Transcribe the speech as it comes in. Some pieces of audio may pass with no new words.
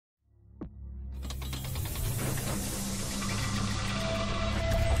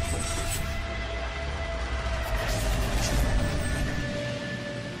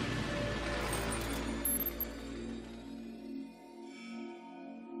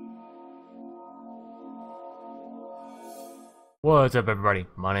What's up, everybody?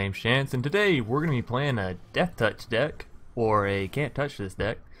 My name's Chance, and today we're going to be playing a Deathtouch deck, or a Can't Touch This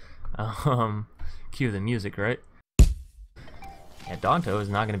deck. Cue the music, right? Yeah, Danto is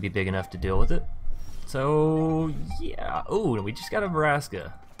not going to be big enough to deal with it. So, yeah. Oh, we just got a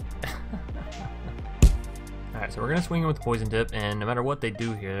Vraska. Alright, so we're going to swing in with the Poison Tip, and no matter what they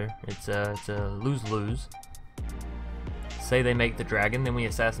do here, it's a lose-lose. Say they make the dragon, then we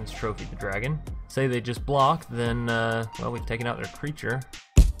Assassin's Trophy the dragon. Say they just block, then, well, we've taken out their creature.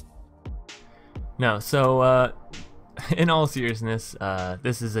 No, so, in all seriousness,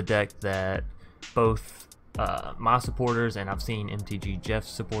 this is a deck that both my supporters and I've seen MTG Jeff's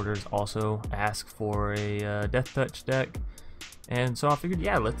supporters also ask for a Deathtouch deck. And so I figured,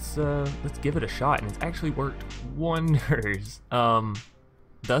 yeah, let's give it a shot, and it's actually worked wonders.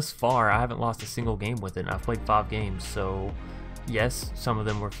 Thus far, I haven't lost a single game with it, and I've played 5 games, so yes, some of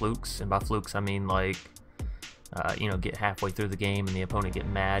them were flukes, and by flukes I mean like, you know, get halfway through the game and the opponent get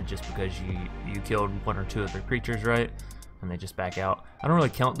mad just because you killed 1 or 2 of their creatures, right? And they just back out. I don't really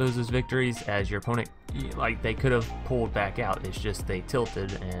count those as victories, as your opponent, like, they could have pulled back out, it's just they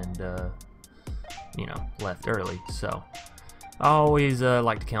tilted and, you know, left early, so I always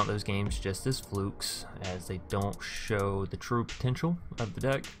like to count those games just as flukes, as they don't show the true potential of the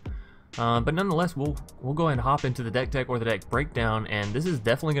deck. But nonetheless, we'll go ahead and hop into the deck tech or the deck breakdown, and this is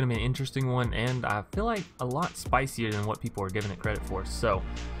definitely going to be an interesting one, and I feel like a lot spicier than what people are giving it credit for. So,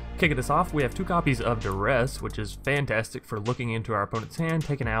 kicking this off, we have 2 copies of Duress, which is fantastic for looking into our opponent's hand,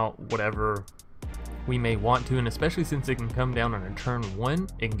 taking out whatever we may want to, and especially since it can come down on a turn 1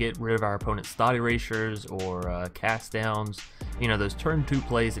 and get rid of our opponent's thought erasures or cast downs. You know, those turn 2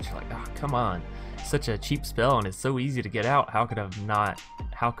 plays that you're like, oh, come on, such a cheap spell and it's so easy to get out. How could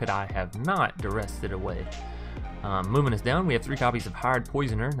I have not Duressed it away? Moving us down, we have 3 copies of Hired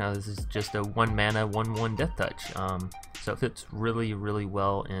Poisoner. Now this is just a 1 mana 1/1 Deathtouch, so it fits really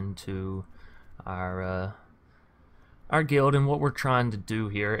well into our guild and what we're trying to do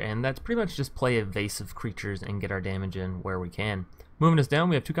here, and that's pretty much just play evasive creatures and get our damage in where we can. Moving us down,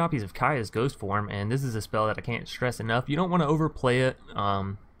 we have 2 copies of Kaya's Ghostform, and this is a spell that I can't stress enough. You don't want to overplay it.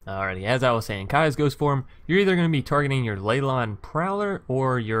 Alrighty, as I was saying, Kaya's Ghostform, you're either going to be targeting your Leyline Prowler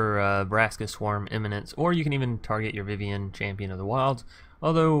or your Vraska Swarm Eminence, or you can even target your Vivien Champion of the Wilds,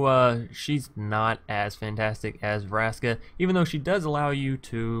 although she's not as fantastic as Vraska, even though she does allow you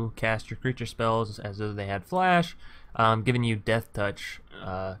to cast your creature spells as though they had flash, giving you Deathtouch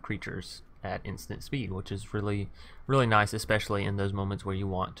creatures at instant speed, which is really nice, especially in those moments where you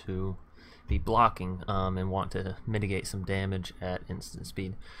want to be blocking and want to mitigate some damage at instant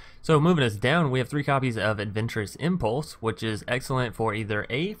speed. So moving us down, we have 3 copies of Adventurous Impulse, which is excellent for either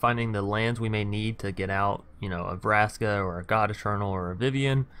A, finding the lands we may need to get out, you know, a Vraska or a God-Eternal or a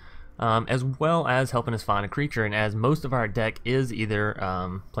Vivien, as well as helping us find a creature. And as most of our deck is either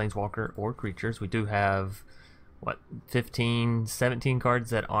Planeswalker or creatures, we do have, what, 15, 17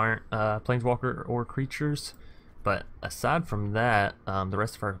 cards that aren't Planeswalker or creatures. But aside from that, the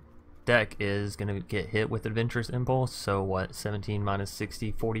rest of our deck is going to get hit with Adventurous Impulse. So what, 17 minus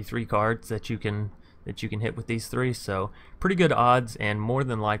 60, 43 cards that you can hit with these 3. So pretty good odds, and more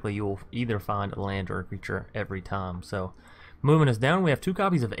than likely you will either find a land or a creature every time. So moving us down, we have 2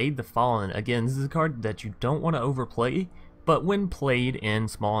 copies of Aid the Fallen. Again, this is a card that you don't want to overplay, but when played in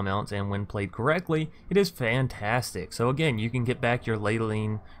small amounts and when played correctly, it is fantastic. So again, you can get back your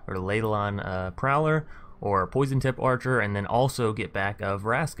Leyline Prowler or Poison Tip Archer, and then also get back a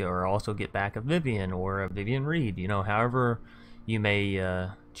Vraska, or also get back a Vivien or a Vivien Reid, you know, however you may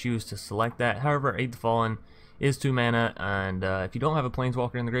choose to select that. However, Aid the Fallen is 2 mana, and if you don't have a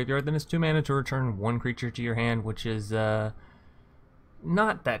Planeswalker in the graveyard, then it's 2 mana to return 1 creature to your hand, which is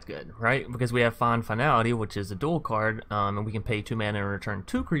not that good, right? Because we have Finality, which is a dual card, and we can pay 2 mana and return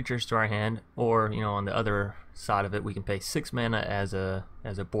 2 creatures to our hand, or, you know, on the other side of it, we can pay 6 mana as a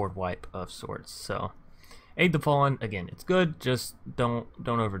board wipe of sorts. So Aid the Fallen, again, it's good, just don't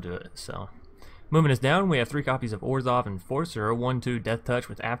overdo it. So moving us down, we have 3 copies of Orzhov Enforcer, a 1/2 Deathtouch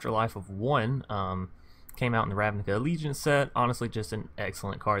with Afterlife of 1. Came out in the Ravnica Allegiance set. Honestly, just an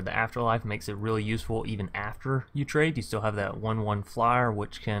excellent card. The Afterlife makes it really useful even after you trade. You still have that 1/1 flyer,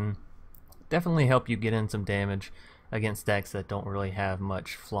 which can definitely help you get in some damage against decks that don't really have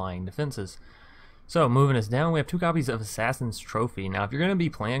much flying defenses. So moving us down, we have 2 copies of Assassin's Trophy. Now, if you're going to be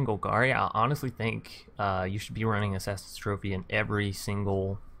playing Golgari, I honestly think you should be running Assassin's Trophy in every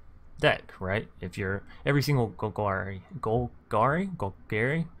single deck, right? If you're every single Golgari,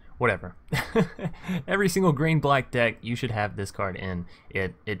 whatever. Every single green-black deck, you should have this card in.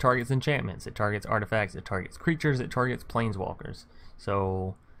 It targets enchantments, it targets artifacts, it targets creatures, it targets planeswalkers.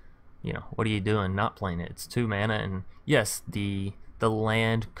 So you know, what are you doing not playing it? It's 2 mana, and yes, the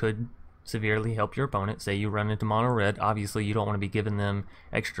land could severely help your opponent. Say you run into mono red, obviously you don't want to be giving them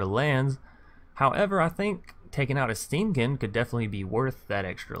extra lands. However, I think taking out a Steamkin could definitely be worth that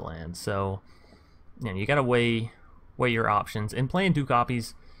extra land. So, you know, you gotta weigh your options. And playing 2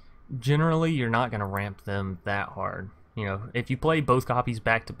 copies, generally you're not gonna ramp them that hard. You know, if you play both copies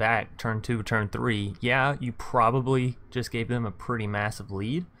back to back, turn 2, turn 3, yeah, you probably just gave them a pretty massive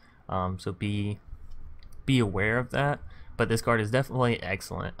lead. So be aware of that. But this card is definitely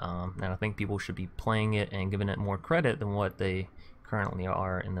excellent, and I think people should be playing it and giving it more credit than what they currently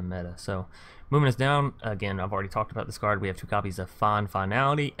are in the meta. So moving us down, again, I've already talked about this card. We have 2 copies of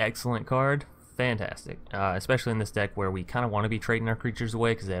Finality. Excellent card. Fantastic. Especially in this deck where we kind of want to be trading our creatures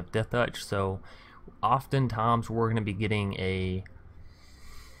away because they have Deathtouch. So oftentimes we're going to be getting a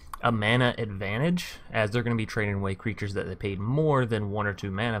mana advantage, as they're going to be trading away creatures that they paid more than 1 or 2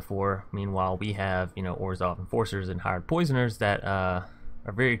 mana for. Meanwhile, we have, you know, Orzhov Enforcers and Hired Poisoners that are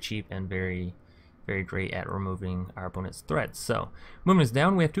very cheap and very great at removing our opponent's threats. So moving us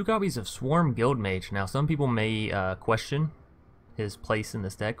down, we have 2 copies of Swarm Guildmage. Now some people may question his place in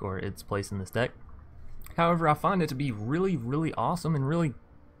this deck, or its place in this deck. However, I find it to be really awesome and really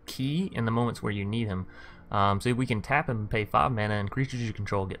key in the moments where you need him. So we can tap him and pay 5 mana, and creatures you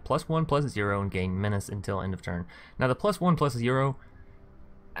control get +1/+0 and gain menace until end of turn. Now the +1/+0,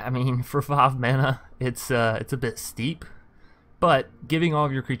 I mean, for 5 mana, it's a bit steep, but giving all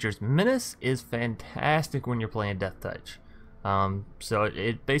of your creatures menace is fantastic when you're playing Deathtouch. So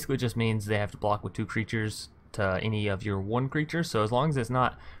it basically just means they have to block with 2 creatures to any of your 1 creature. So as long as it's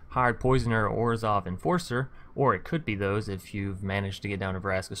not Hired Poisoner or Orzhov Enforcer, or it could be those if you've managed to get down to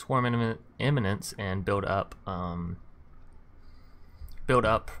Vraska Swarm Eminence and build up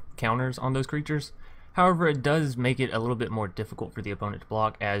counters on those creatures. However, it does make it a little bit more difficult for the opponent to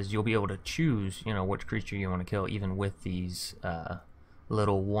block, as you'll be able to choose, you know, which creature you want to kill, even with these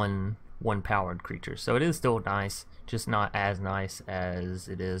little one powered creatures. So it is still nice, just not as nice as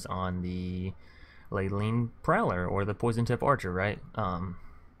it is on the Leyline Prowler or the Poison Tip Archer, right?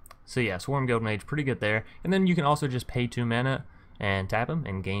 So yeah, Swarm Guildmage, pretty good there. And then you can also just pay 2 mana and tap him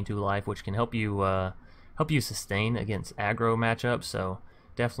and gain 2 life, which can help you sustain against aggro matchups. So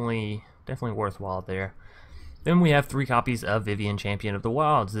definitely worthwhile there. Then we have 3 copies of Vivien, Champion of the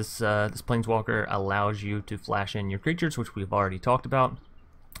Wilds. This Planeswalker allows you to flash in your creatures, which we've already talked about.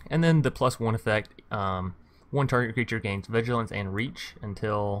 And then the +1 effect, 1 target creature gains Vigilance and Reach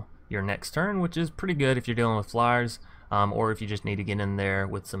until your next turn, which is pretty good if you're dealing with flyers, or if you just need to get in there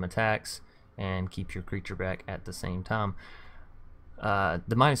with some attacks and keep your creature back at the same time.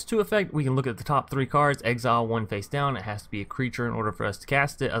 The -2 effect, we can look at the top 3 cards, exile 1 face down. It has to be a creature in order for us to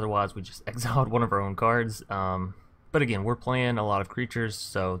cast it, otherwise we just exiled one of our own cards. But again, we're playing a lot of creatures,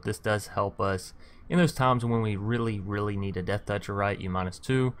 so this does help us in those times when we really need a Deathtoucher, right? You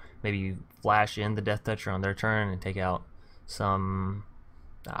 -2, maybe you flash in the Deathtoucher on their turn and take out some,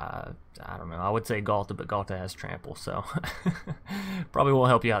 I don't know, I would say Ghalta, but Ghalta has trample, so probably won't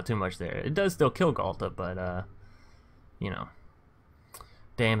help you out too much there. It does still kill Ghalta, but you know,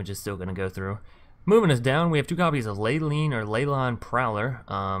 damage is still going to go through. Moving us down, we have 2 copies of Leyline Prowler.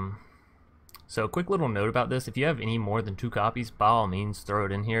 So a quick little note about this: if you have any more than 2 copies, by all means throw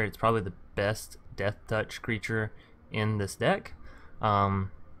it in here. It's probably the best Deathtouch creature in this deck.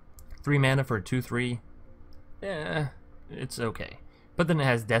 3 mana for a 2/3, it's okay. But then it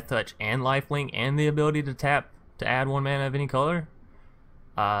has Deathtouch and Lifelink and the ability to tap to add 1 mana of any color.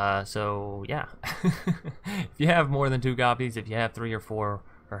 So yeah, if you have more than 2 copies, if you have 3 or 4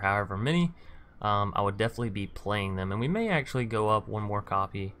 or however many, I would definitely be playing them. And we may actually go up 1 more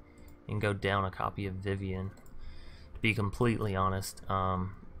copy and go down a copy of Vivien, to be completely honest.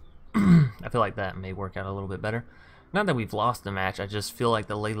 I feel like that may work out a little bit better. Not that we've lost the match, I just feel like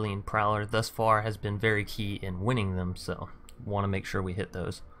the Leyline Prowler thus far has been very key in winning them, so want to make sure we hit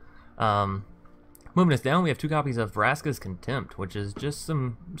those. Moving us down, we have 2 copies of Vraska's Contempt, which is just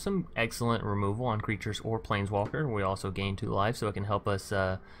some excellent removal on creatures or Planeswalker. We also gain 2 life, so it can help us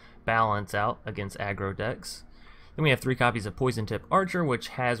balance out against aggro decks. Then we have 3 copies of Poison Tip Archer, which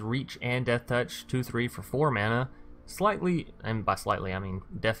has Reach and Deathtouch, 2/3 for 4 mana. Slightly, and by slightly I mean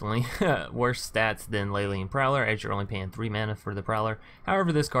definitely, worse stats than Leyline Prowler, as you're only paying 3 mana for the Prowler.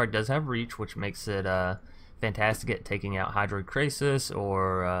 However, this card does have Reach, which makes it fantastic at taking out Hydroid Krasis,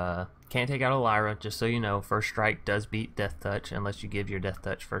 or can't take out a Lyra. Just so you know, First Strike does beat Deathtouch unless you give your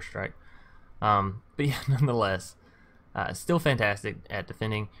Deathtouch First Strike. But yeah, nonetheless, still fantastic at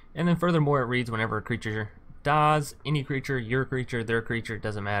defending. And then furthermore, it reads whenever a creature dies, any creature, your creature, their creature,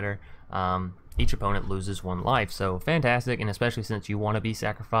 doesn't matter, each opponent loses 1 life. So fantastic, and especially since you want to be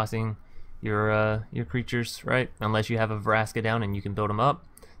sacrificing your creatures, right? Unless you have a Vraska down and you can build them up,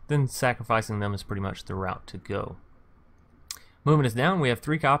 then sacrificing them is pretty much the route to go. Moving us down, we have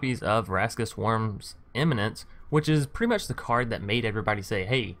 3 copies of Vraska Swarm's Eminence, which is pretty much the card that made everybody say,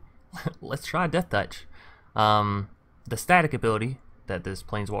 hey, let's try Deathtouch. The static ability that this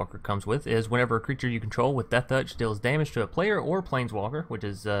Planeswalker comes with is whenever a creature you control with Deathtouch deals damage to a player or Planeswalker, which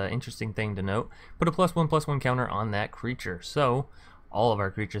is an interesting thing to note, put a +1/+1 counter on that creature. So all of our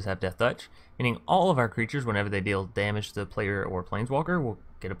creatures have Deathtouch, meaning all of our creatures, whenever they deal damage to a player or Planeswalker, will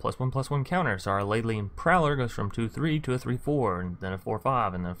get a +1/+1 counter. So our Leyline Prowler goes from 2/3 to a 3/4, and then a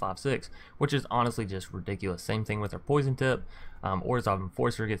 4/5, and then a 5/6, which is honestly just ridiculous. Same thing with our Poison Tip. Orzhov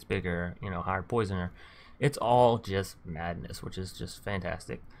Enforcer gets bigger, higher Poisoner. It's all just madness, which is just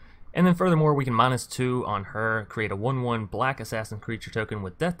fantastic. And then furthermore, we can -2 on her, create a 1/1 black assassin creature token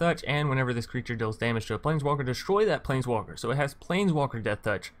with Deathtouch, and whenever this creature deals damage to a Planeswalker, destroy that Planeswalker. So it has Planeswalker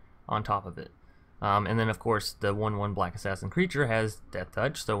Deathtouch on top of it. And then of course the 1/1 black assassin creature has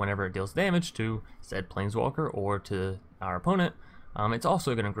Deathtouch, so whenever it deals damage to said Planeswalker or to our opponent, it's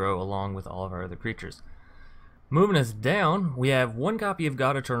also going to grow along with all of our other creatures. Moving us down, we have 1 copy of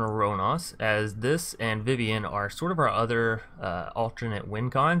God-Eternal Rhonas, as this and Vivien are sort of our other alternate win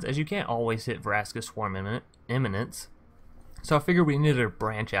cons, as you can't always hit Vraska Swarm Eminence. So I figured we needed to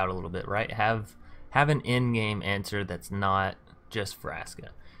branch out a little bit, right? Have an in-game answer that's not just Vraska.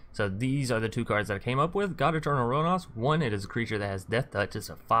 So these are the 2 cards that I came up with. God-Eternal Rhonas, 1, it is a creature that has Deathtouch. It's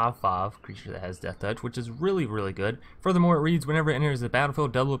a 5/5 creature that has Deathtouch, which is really, really good. Furthermore, it reads, whenever it enters the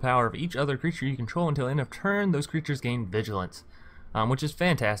battlefield, double the power of each other creature you control until end of turn. Those creatures gain Vigilance, which is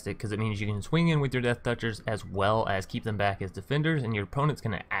fantastic because it means you can swing in with your Deathtouchers as well as keep them back as defenders, and your opponent's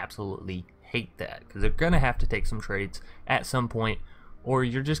going to absolutely hate that because they're going to have to take some trades at some point, or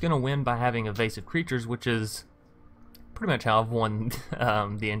you're just going to win by having evasive creatures, which is pretty much how I've won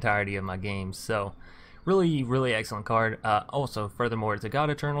the entirety of my games. So really, really excellent card. Also, furthermore, it's a God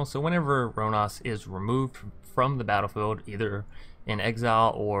Eternal, so whenever Rhonas is removed from the battlefield, either in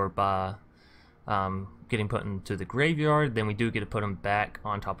exile or by getting put into the graveyard, then we do get to put them back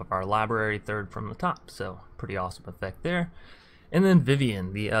on top of our library, 3rd from the top. So pretty awesome effect there. And then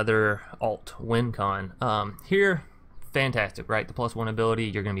Vivien, the other alt win con. Here, fantastic, right? The +1 ability,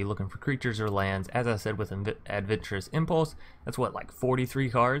 you're going to be looking for creatures or lands. As I said with Adventurous Impulse, that's what, like 43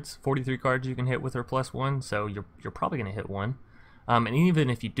 cards? 43 cards you can hit with her +1, so you're probably going to hit 1. And even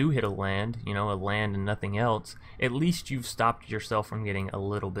if you do hit a land, a land and nothing else, at least you've stopped yourself from getting a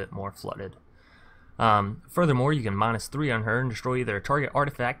little bit more flooded. Furthermore, you can -3 on her and destroy either a target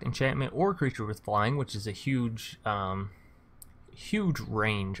artifact, enchantment, or creature with flying, which is a huge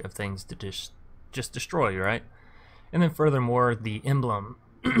range of things to just destroy, right? And then furthermore, the emblem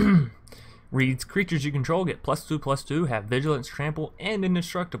reads, creatures you control get +2/+2, have Vigilance, Trample, and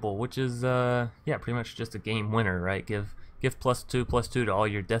Indestructible, which is, yeah, pretty much just a game winner, right? Give +2/+2 to all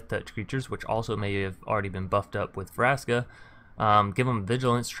your Deathtouch creatures, which also may have already been buffed up with Vraska. Give them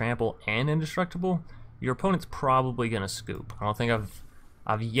Vigilance, Trample, and Indestructible. Your opponent's probably going to scoop. I don't think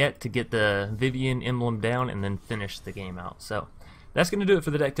I've yet to get the Vivien emblem down and then finish the game out. So that's going to do it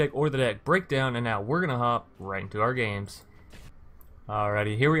for the deck tech or the deck breakdown, and now we're going to hop right into our games.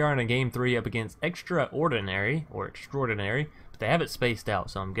 Alrighty, here we are in a game 3 up against Extraordinary, or Extraordinary, but they have it spaced out,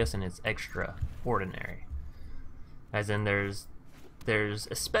 so I'm guessing it's Extraordinary. As in there's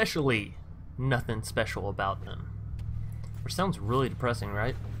especially nothing special about them. Which sounds really depressing,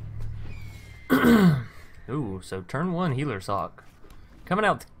 right? Ooh, so turn 1 Healer's Hawk. Coming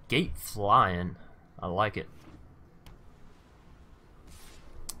out the gate flying. I like it.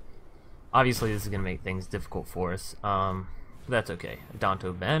 Obviously, this is going to make things difficult for us. But that's okay.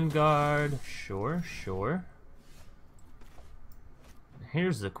 Adonto Vanguard. Sure.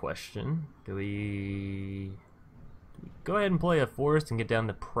 Here's the question. Do we go ahead and play a Forest and get down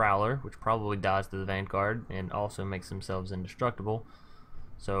the Prowler, which probably dies to the Vanguard and also makes themselves indestructible?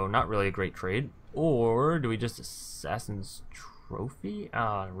 So, not really a great trade. Or do we just Assassin's Trophy?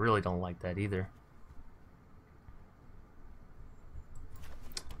 I really don't like that either.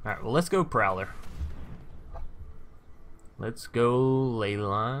 Alright, well, let's go Prowler. Let's go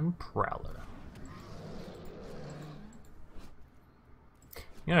Leyline Prowler.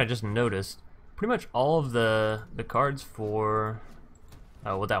 You know, I just noticed pretty much all of the cards for...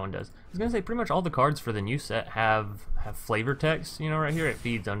 Oh, well, that one does. I was going to say pretty much all the cards for the new set have flavor text. You know, right here it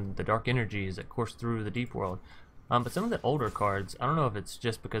feeds on the dark energies that course through the deep world. But some of the older cards, I don't know if it's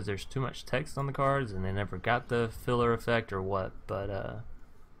just because there's too much text on the cards and they never got the filler effect or what, but...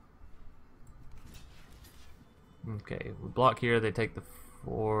 Okay, we block here, they take the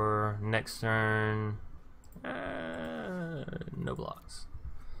for next turn. No blocks.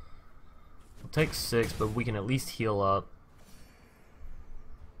 We'll take 6, but we can at least heal up.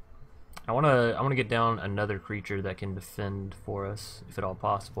 I wanna get down another creature that can defend for us, if at all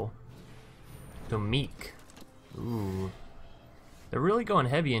possible. So Meek. Ooh. They're really going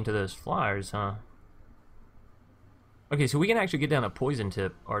heavy into those flyers, huh? Okay, so we can actually get down a Poison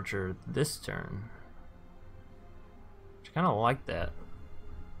Tip Archer this turn. Which I kinda like that.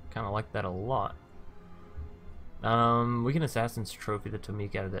 Kinda like that a lot. We can Assassin's Trophy the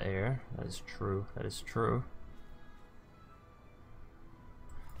Tomik out of the air. That is true. That is true.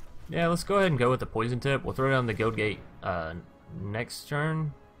 Yeah, let's go ahead and go with the Poison Tip. We'll throw down the Guildgate next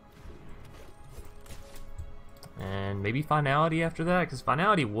turn. And maybe Finality after that, because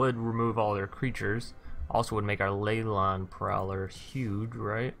Finality would remove all their creatures. Also would make our Leyline Prowler huge,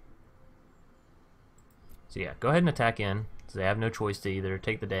 right? So yeah, go ahead and attack in. So they have no choice to either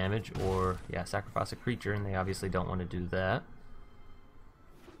take the damage or, yeah, sacrifice a creature, and they obviously don't want to do that.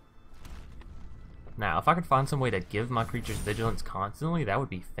 Now, if I could find some way to give my creatures vigilance constantly, that would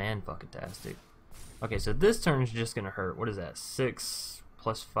be fan-fucking-tastic. Okay, so this turn is just going to hurt. What is that? 6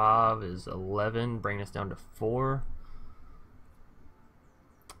 plus 5 is 11, bringing us down to 4.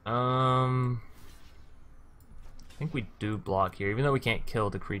 I think we do block here, even though we can't kill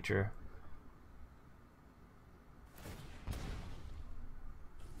the creature.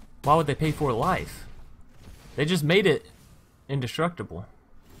 Why would they pay 4 life? They just made it indestructible.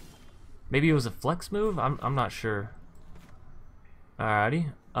 Maybe it was a flex move? I'm not sure.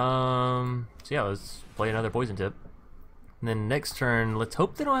 Alrighty. So yeah, let's play another Poison Tip. And then next turn, let's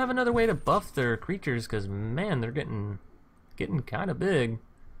hope they don't have another way to buff their creatures, because man, they're getting kind of big.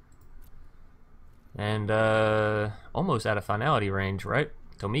 And almost out of Finality range, right?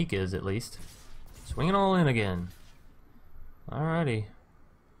 Tomik is, at least. Swinging all in again. Alrighty.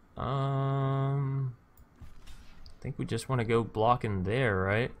 I think we just want to go blocking there,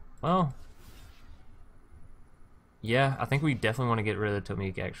 right? Well, yeah, I think we definitely want to get rid of the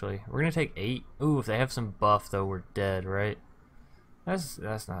Tomik, actually. We're going to take 8. Ooh, if they have some buff, though, we're dead, right? That's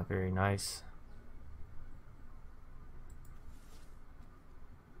not very nice.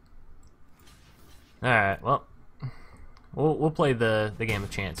 Alright, well, we'll play the game of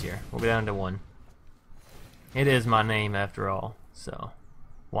chance here. We'll go down to 1. It is my name, after all, so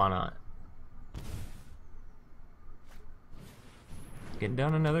why not? Getting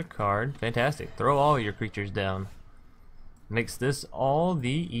down another card. Fantastic. Throw all your creatures down. Makes this all the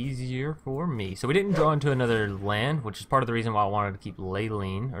easier for me. So we didn't draw into another land, which is part of the reason why I wanted to keep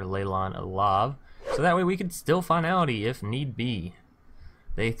Leyline alive. So that way we could still Finality if need be.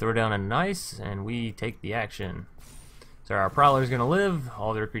 They throw down a nice, and we take the action. So our Prowler's gonna live,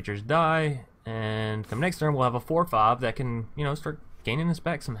 all their creatures die, and come next turn we'll have a 4/5 that can, you know, start gaining us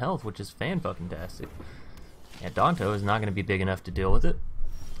back some health, which is fan-fucking-tastic. Yeah, Danto is not going to be big enough to deal with it.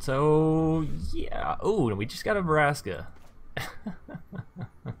 So, yeah. Oh, we just got a Vraska.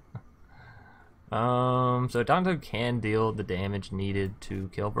 So Danto can deal the damage needed to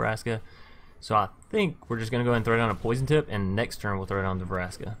kill Vraska. So I think we're just going to go ahead and throw down a Poison Tip, and next turn we'll throw down the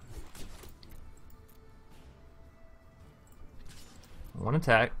Vraska. 1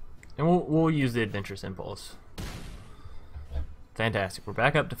 attack, and we'll use the Adventurous Impulse. Fantastic. We're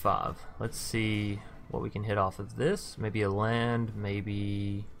back up to 5. Let's see what we can hit off of this. Maybe a land,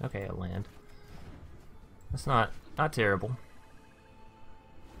 maybe... Okay, a land. That's not terrible.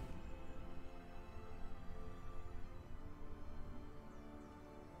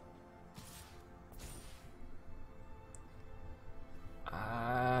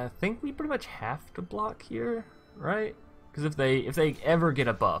 I think we pretty much have to block here, right? Because if they ever get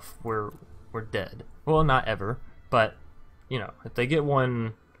a buff, we're dead. Well, not ever, but you know, if they get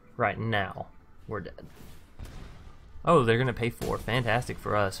one right now, we're dead. Oh, they're gonna pay 4. Fantastic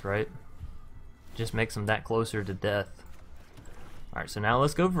for us, right? Just makes them that closer to death. Alright, so now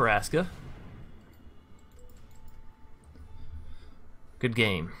let's go Vraska. Good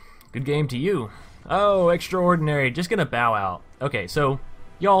game. Good game to you. Oh, extraordinary. Just gonna bow out. Okay, so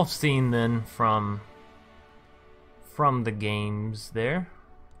y'all have seen then from the games there.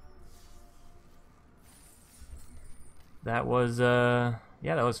 That was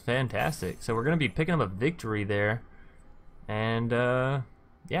yeah, that was fantastic. So we're gonna be picking up a victory there, and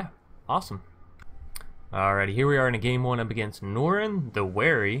yeah, awesome. Alrighty, here we are in a game 1 up against Norin the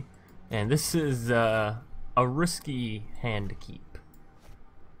Wary, and this is a risky hand to keep,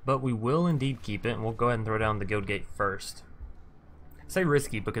 but we will indeed keep it, and we'll go ahead and throw down the Guildgate first. I say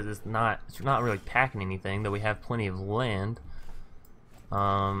risky because it's not really packing anything, though we have plenty of land.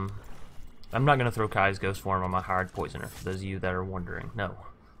 I'm not gonna throw Kai's Ghostform on my hired poisoner, for those of you that are wondering. No,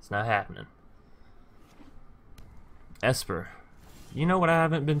 it's not happening. Esper. You know what I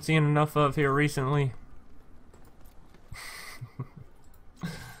haven't been seeing enough of here recently?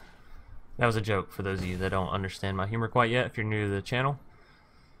 That was a joke for those of you that don't understand my humor quite yet, if you're new to the channel.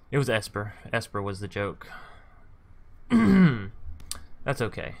 It was Esper. Esper was the joke. That's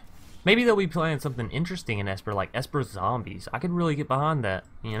okay. Maybe they'll be playing something interesting in Esper, like Esper Zombies. I could really get behind that,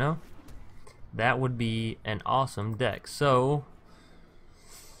 you know? That would be an awesome deck. So,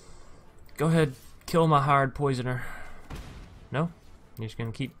 go ahead, kill my hired poisoner. No? You're just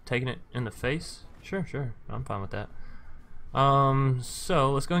gonna keep taking it in the face? Sure, sure. I'm fine with that.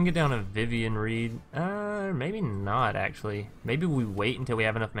 So let's go and get down to Vivien Reid. Maybe not actually. Maybe we wait until we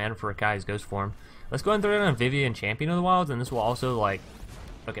have enough mana for Akai's Ghostform. Let's go ahead and throw down a Vivien Champion of the Wilds, and this will also, like,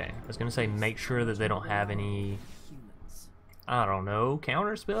 okay, I was gonna say make sure that they don't have any, I don't know,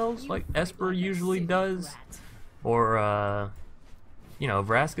 counter spells like Esper usually does, or you know,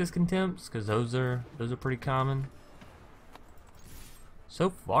 Vraska's Contempts, because those are pretty common. So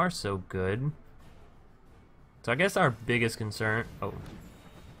far, so good. So I guess our biggest concern... Oh.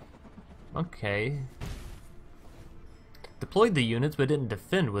 Okay. Deployed the units, but didn't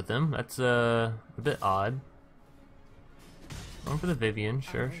defend with them. That's a bit odd. Going for the Vivien,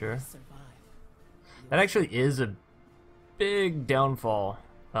 sure, sure. That actually is a big downfall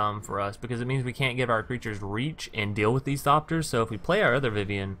for us, because it means we can't give our creatures reach and deal with these Thopters. So if we play our other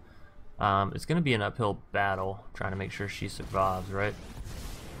Vivien, it's going to be an uphill battle trying to make sure she survives, right?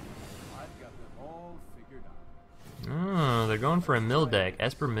 Oh, they're going for a mill deck.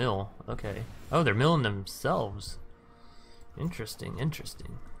 Esper mill. Okay. Oh, they're milling themselves. Interesting,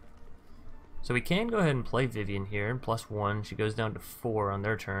 interesting. So we can go ahead and play Vivien here. +1. She goes down to 4 on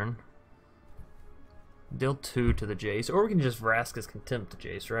their turn. Deal 2 to the Jace. Or we can just Vraska's Contempt to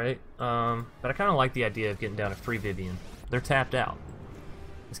Jace, right? But I kind of like the idea of getting down a free Vivien. They're tapped out.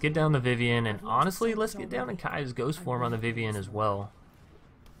 Let's get down the Vivien. And honestly, let's get down to Kai's Ghostform on the Vivien as well.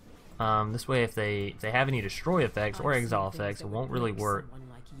 This way, if they have any destroy effects or exile effects, it won't really work.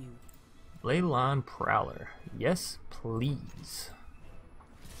 Leyline Prowler. Yes, please.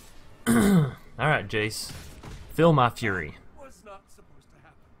 Alright, Jace. Feel my fury.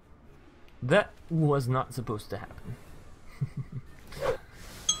 That was not supposed to happen.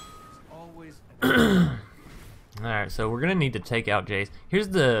 Alright, so we're gonna need to take out Jace. Here's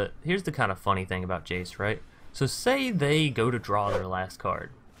the kind of funny thing about Jace, right? So say they go to draw their last card.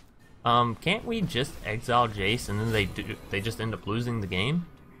 Can't we just exile Jace and then they just end up losing the game?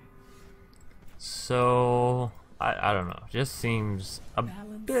 So I don't know. Just seems a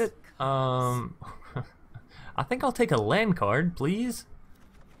bit I think I'll take a land card, please.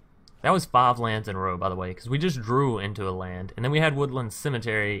 That was 5 lands in a row, by the way, because we just drew into a land, and then we had Woodland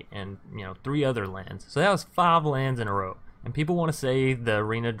Cemetery and, you know, 3 other lands. So that was 5 lands in a row, and people want to say the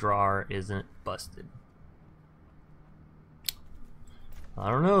arena drawer isn't busted. I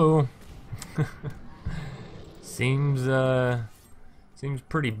don't know. Seems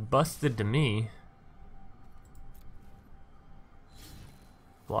pretty busted to me.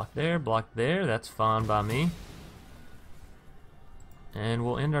 Block there, that's fine by me. And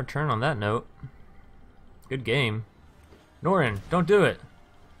we'll end our turn on that note. Good game. Norin, don't do it.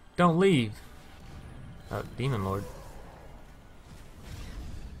 Don't leave. Oh, Demon Lord.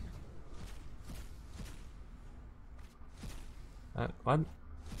 What?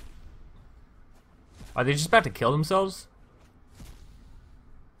 Are they just about to kill themselves?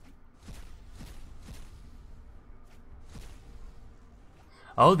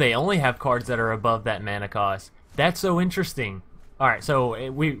 Oh, they only have cards that are above that mana cost. That's so interesting. Alright, so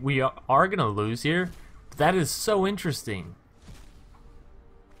we are going to lose here. That is so interesting.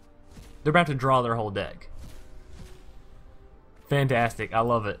 They're about to draw their whole deck. Fantastic. I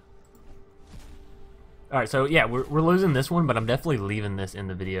love it. Alright, so yeah, we're losing this one, but I'm definitely leaving this in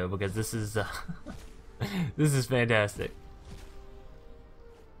the video because this is this is fantastic.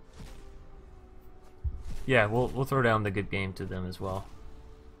 Yeah, we'll throw down the good game to them as well.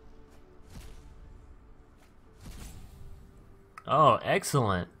 Oh,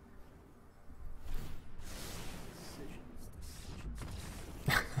 excellent.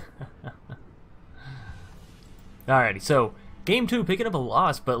 Alrighty, so game 2, picking up a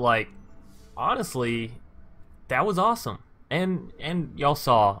loss, but like honestly, that was awesome. And y'all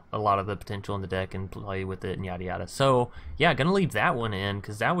saw a lot of the potential in the deck and play with it and yada yada. So yeah, gonna leave that one in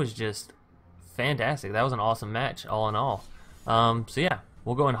because that was just fantastic. That was an awesome match all in all. So yeah,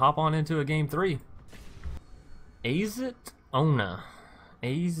 we'll go and hop on into a game 3. Adventurous Impulse.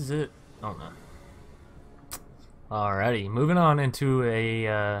 Alrighty, moving on into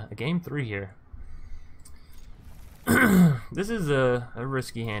a game 3 here. This is a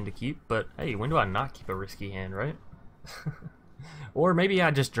risky hand to keep, but hey, when do I not keep a risky hand, right? Or maybe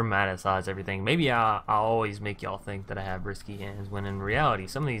I just dramatize everything. Maybe I always make y'all think that I have risky hands, when in reality,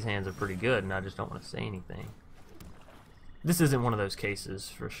 some of these hands are pretty good, and I just don't want to say anything. This isn't one of those cases,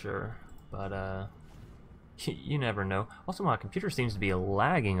 for sure, but you never know. Also, my computer seems to be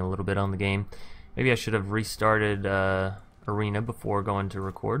lagging a little bit on the game. Maybe I should have restarted Arena before going to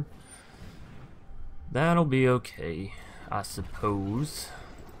record. That'll be okay, I suppose.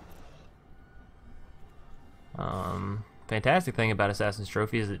 Fantastic thing about Assassin's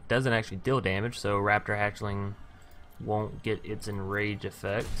Trophy is it doesn't actually deal damage, so Raptor Hatchling won't get its enrage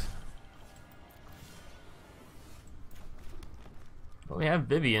effect. But we have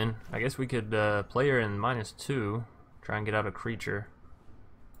Vivien. I guess we could play her in -2, try and get out a creature.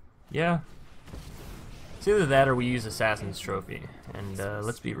 Yeah. It's either that or we use Assassin's Trophy, and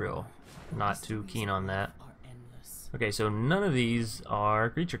let's be real, not too keen on that. Okay, so none of these are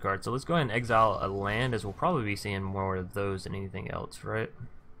creature cards, so let's go ahead and exile a land, as we'll probably be seeing more of those than anything else, right?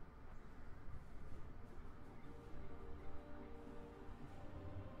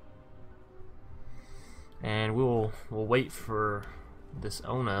 And we'll wait for this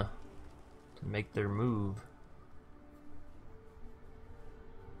Ona to make their move.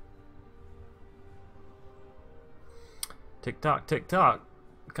 Tick tock, tick tock.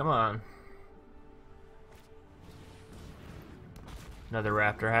 Come on. Another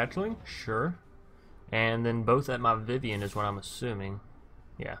Raptor Hatchling, sure. And then both at my Vivien is what I'm assuming.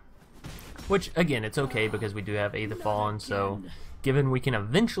 Yeah. Which, again, it's okay because we do have Aether Fallen, so given we can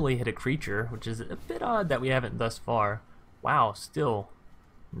eventually hit a creature, which is a bit odd that we haven't thus far. Wow, still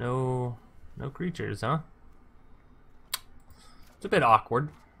no creatures, huh? It's a bit awkward.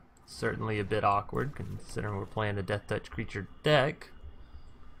 Certainly a bit awkward considering we're playing a Deathtouch creature deck.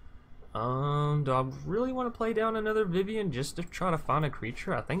 Do I really want to play down another Vivien just to try to find a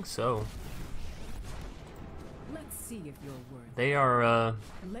creature? I think so. Let's see if you're worthy. They are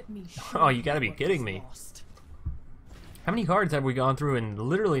oh, you gotta be kidding me. How many cards have we gone through and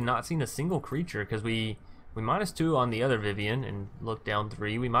literally not seen a single creature? Because we -2 on the other Vivien and look down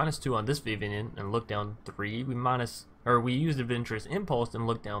 3. We -2 on this Vivien and look down 3. We used Adventurous Impulse and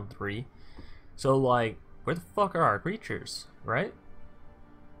look down 3. So like, where the fuck are our creatures, right?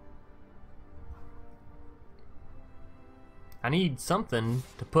 I need something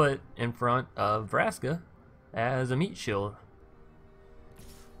to put in front of Vraska as a meat shield.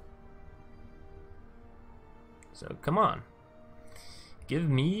 So come on. Give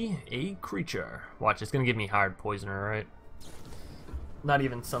me a creature. Watch, it's gonna give me Hired Poisoner, right? Not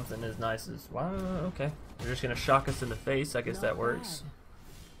even something as nice as, wow, okay. They're just gonna shock us in the face, I guess that works.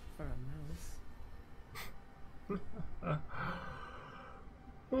 For a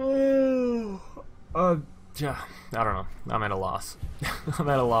mouse. Yeah, I don't know. I'm at a loss. I'm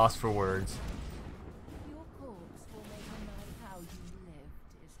at a loss for words. Your corpse will make a man how you lived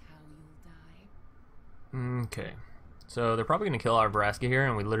is how you'll die. Okay. So they're probably going to kill our Vraska here,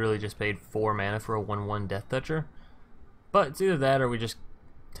 and we literally just paid 4 mana for a 1/1 Deathtoucher. But it's either that or we just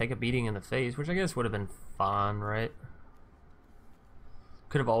take a beating in the face, which I guess would have been fine, right?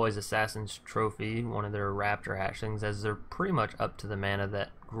 Could have always Assassin's Trophy one of their Raptor Hatchlings, as they're pretty much up to the mana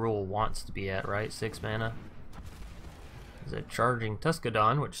that Gruul wants to be at, right? 6 mana. There's a Charging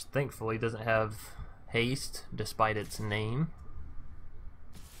Tuscadon, which thankfully doesn't have haste despite its name.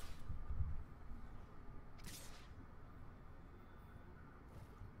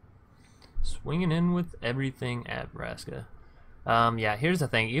 Swinging in with everything at Vraska. Yeah, here's the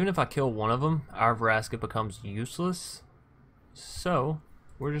thing. Even if I kill one of them, our Vraska becomes useless. So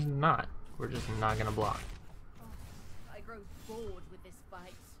we're just not gonna block. I grow bored with this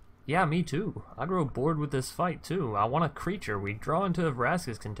fight. Yeah, me too. I grow bored with this fight too. I want a creature. We draw into a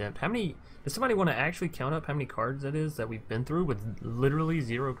Vraska's Contempt. How many? Does somebody want to actually count up how many cards that is that we've been through with literally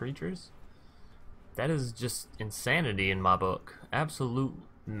 0 creatures? That is just insanity in my book. Absolute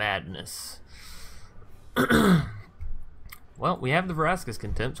madness. Well, we have the Vraska's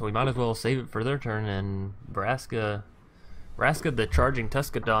Contempt, so we might as well save it for their turn and Vraska the Charging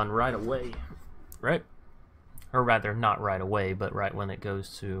Tuscadon right away, right? Or rather, not right away, but right when it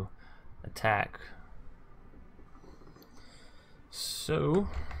goes to attack. So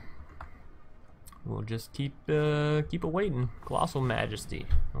we'll just keep awaiting. Colossal Majesty.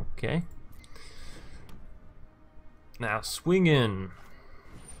 Okay. Now swing in,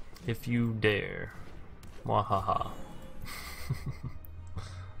 if you dare. Wahaha.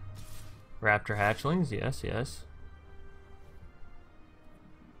 Raptor Hatchlings, yes, yes.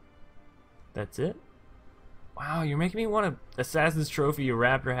 That's it. Wow, you're making me want to Assassin's Trophy your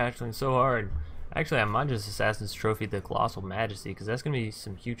Raptor Hatchling so hard. Actually, I might just Assassin's Trophy the Colossal Majesty, because that's going to be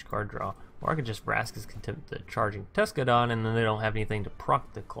some huge card draw. Or I could just Vraska's Contempt the Charging Tuscadon, and then they don't have anything to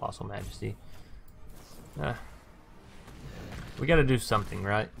proc the Colossal Majesty. We got to do something,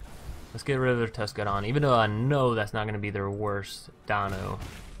 right? Let's get rid of their Tuscadon, even though I know that's not going to be their worst Dino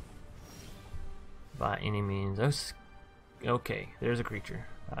by any means. Okay, there's a creature.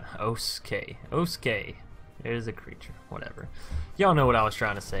 Oske. There's a creature. Whatever. Y'all know what I was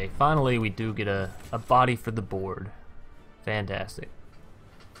trying to say. Finally, we do get a body for the board. Fantastic.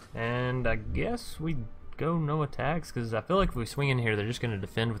 And I guess we go no attacks, because I feel like if we swing in here, they're just going to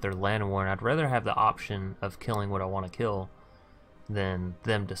defend with their Land Warren. I'd rather have the option of killing what I want to kill than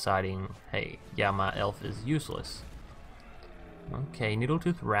them deciding, hey, yeah, my elf is useless. Okay,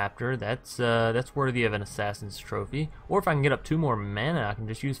 Needletooth Raptor, that's worthy of an Assassin's Trophy. Or if I can get up 2 more mana, I can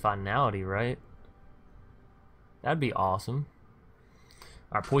just use Finality, right? That'd be awesome.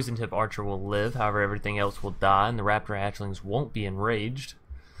 Our Poison Tip Archer will live, however everything else will die, and the Raptor Hatchlings won't be enraged.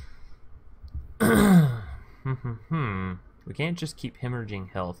 We can't just keep hemorrhaging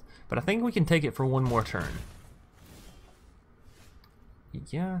health, but I think we can take it for 1 more turn.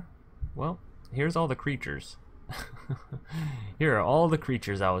 Yeah, well, here's all the creatures. Here are all the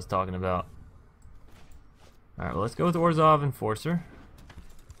creatures I was talking about. Alright, well, let's go with Orzhov Enforcer.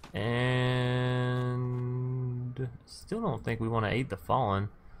 And still don't think we want to aid the Fallen.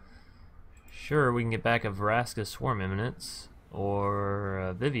 Sure, we can get back a Vraska Swarm Eminence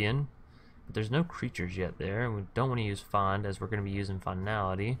or Vivien, but there's no creatures yet there, and we don't want to use Find as we're going to be using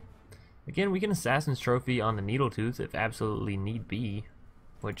Finality. Again, we can Assassin's Trophy on the Needletooth if absolutely need be,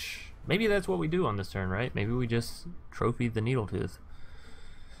 which maybe that's what we do on this turn, right? Maybe we just trophy the Needletooth.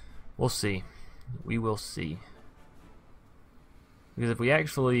 We'll see. We will see. Because if we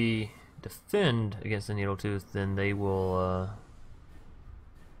actually defend against the Needletooth, then they will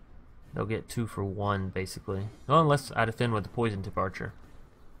they'll get 2 for 1 basically. Well, unless I defend with the Poison Tip Archer.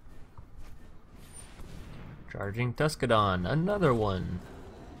 Charging Tuscadon, another one.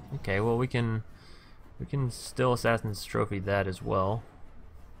 Okay, well we can still Assassin's Trophy that as well.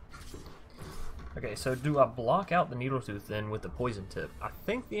 Okay, so do I block out the Needletooth then with the Poison Tip? I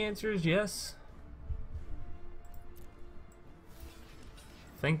think the answer is yes.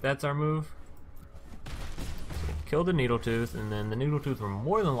 I think that's our move. So kill the Needletooth, and then the Needletooth will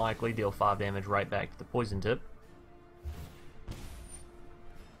more than likely deal 5 damage right back to the Poison Tip.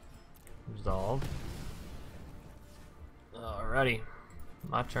 Resolve. Alrighty.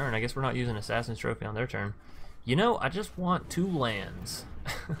 My turn. I guess we're not using Assassin's Trophy on their turn. You know, I just want 2 lands.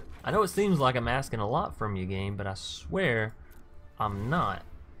 I know it seems like I'm asking a lot from you, game, but I swear I'm not.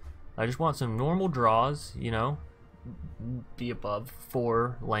 I just want some normal draws, you know, be above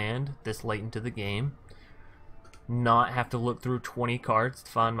 4 land this late into the game. Not have to look through 20 cards to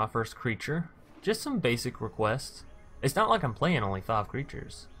find my first creature. Just some basic requests. It's not like I'm playing only 5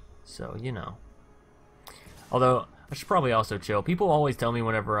 creatures, so, you know. Although, I should probably also chill. People always tell me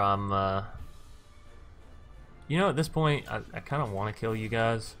whenever I'm, you know, at this point, I kind of want to kill you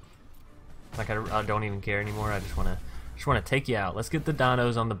guys. Like, I don't even care anymore. I just want to take you out. Let's get the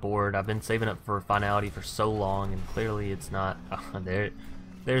dinos on the board. I've been saving up for Finality for so long, and clearly it's not.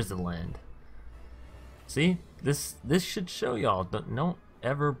 There's the land. See, this should show y'all. Don't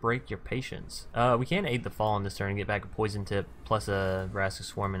ever break your patience. We can aid the Fallen this turn and get back a Poison Tip plus a Vraska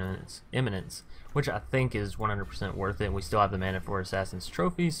Swarm Eminence, which I think is 100% worth it. We still have the mana for Assassin's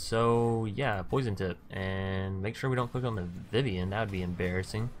Trophy, so yeah, Poison Tip. And make sure we don't click on the Vivien. That would be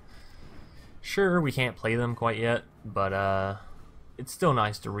embarrassing. Sure, we can't play them quite yet, but it's still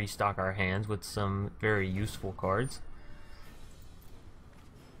nice to restock our hands with some very useful cards.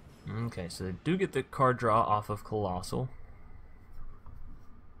 Okay, so they do get the card draw off of Colossal.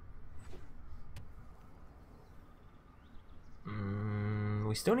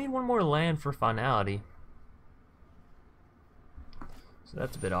 We still need 1 more land for Finality. So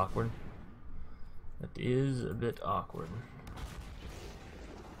that's a bit awkward. That is a bit awkward.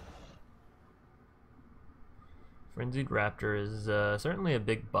 Frenzied Raptor is certainly a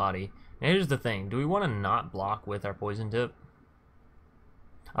big body. Now here's the thing, do we want to not block with our Poison Tip?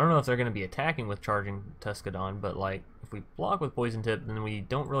 I don't know if they're going to be attacking with Charging Tuscadon, but like, if we block with Poison Tip, then we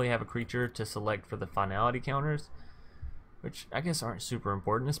don't really have a creature to select for the Finality counters, which I guess aren't super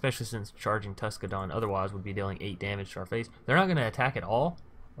important, especially since Charging Tuscadon otherwise would be dealing 8 damage to our face. They're not going to attack at all?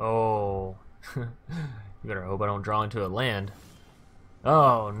 Oh. You better hope I don't draw into a land.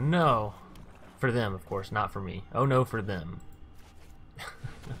 Oh, no. For them, of course, not for me. Oh no, for them.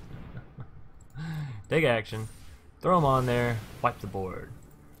 Take action. Throw them on there. Wipe the board.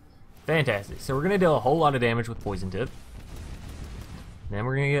 Fantastic. So we're going to deal a whole lot of damage with Poison Tip. Then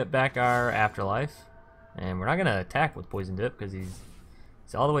we're going to get back our Afterlife. And we're not going to attack with Poison Tip because he's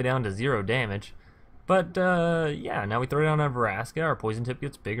all the way down to 0 damage. But yeah, now we throw down our Vraska. Our Poison Tip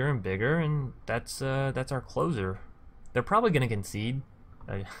gets bigger and bigger, and that's our closer. They're probably going to concede.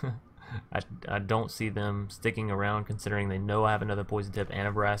 I don't see them sticking around considering they know I have another Poison Tip and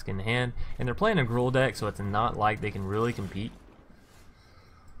a Vraska in hand. And they're playing a Gruul deck, so it's not like they can really compete.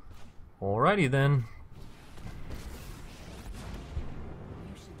 Alrighty then.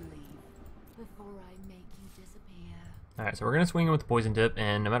 You should leave before I make you disappear. Alright, so we're going to swing in with the Poison Tip,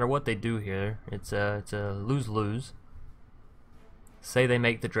 and no matter what they do here, it's a lose-lose. Say they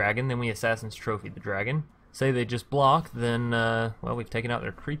make the dragon, then we Assassin's Trophy the dragon. Say they just block, then, well, we've taken out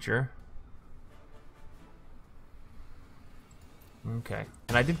their creature. Okay,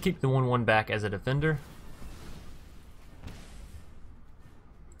 and I did keep the 1/1 back as a defender.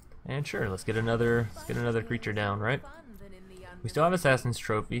 And sure, let's get another creature down, right? We still have Assassin's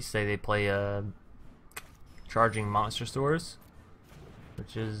Trophy. Say they play charging monster stores,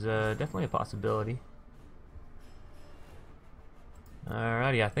 which is definitely a possibility.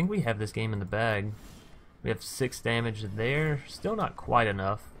 Alrighty, I think we have this game in the bag. We have 6 damage there, still not quite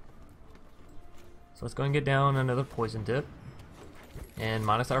enough. So let's go and get down another Poison Tip. And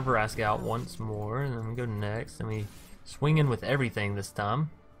minus our Vraska out once more, and then we go next, and we swing in with everything this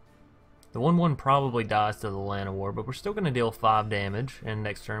time. The 1/1 probably dies to the Llanowar, but we're still going to deal 5 damage, and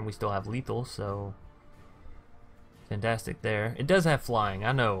next turn we still have lethal, so fantastic there. It does have flying,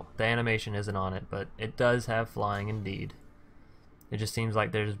 I know, the animation isn't on it, but it does have flying indeed. It just seems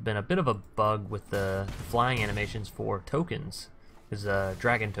like there's been a bit of a bug with the flying animations for tokens, because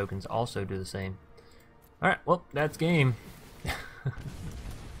dragon tokens also do the same. Alright, well, that's game.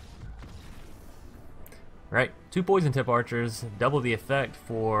 Right, 2 Poison Tip archers, double the effect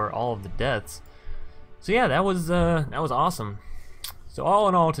for all of the deaths. So yeah, that was awesome. So all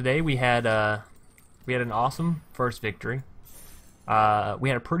in all, today we had an awesome first victory. We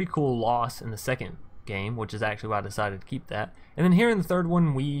had a pretty cool loss in the second game, which is actually why I decided to keep that. And then here in the third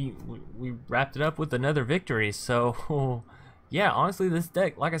one, we wrapped it up with another victory. So yeah, honestly, this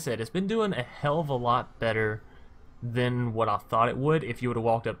deck, like I said, it's been doing a hell of a lot better than what I thought it would. If you would have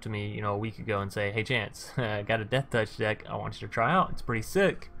walked up to me, you know, a week ago and say, "Hey, Chance, I got a Deathtouch deck I want you to try out. It's pretty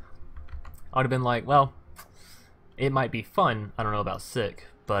sick." I would have been like, well, it might be fun. I don't know about sick.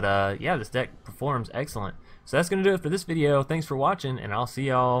 But yeah, this deck performs excellent. So that's going to do it for this video. Thanks for watching, and I'll see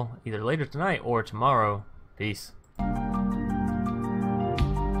y'all either later tonight or tomorrow. Peace.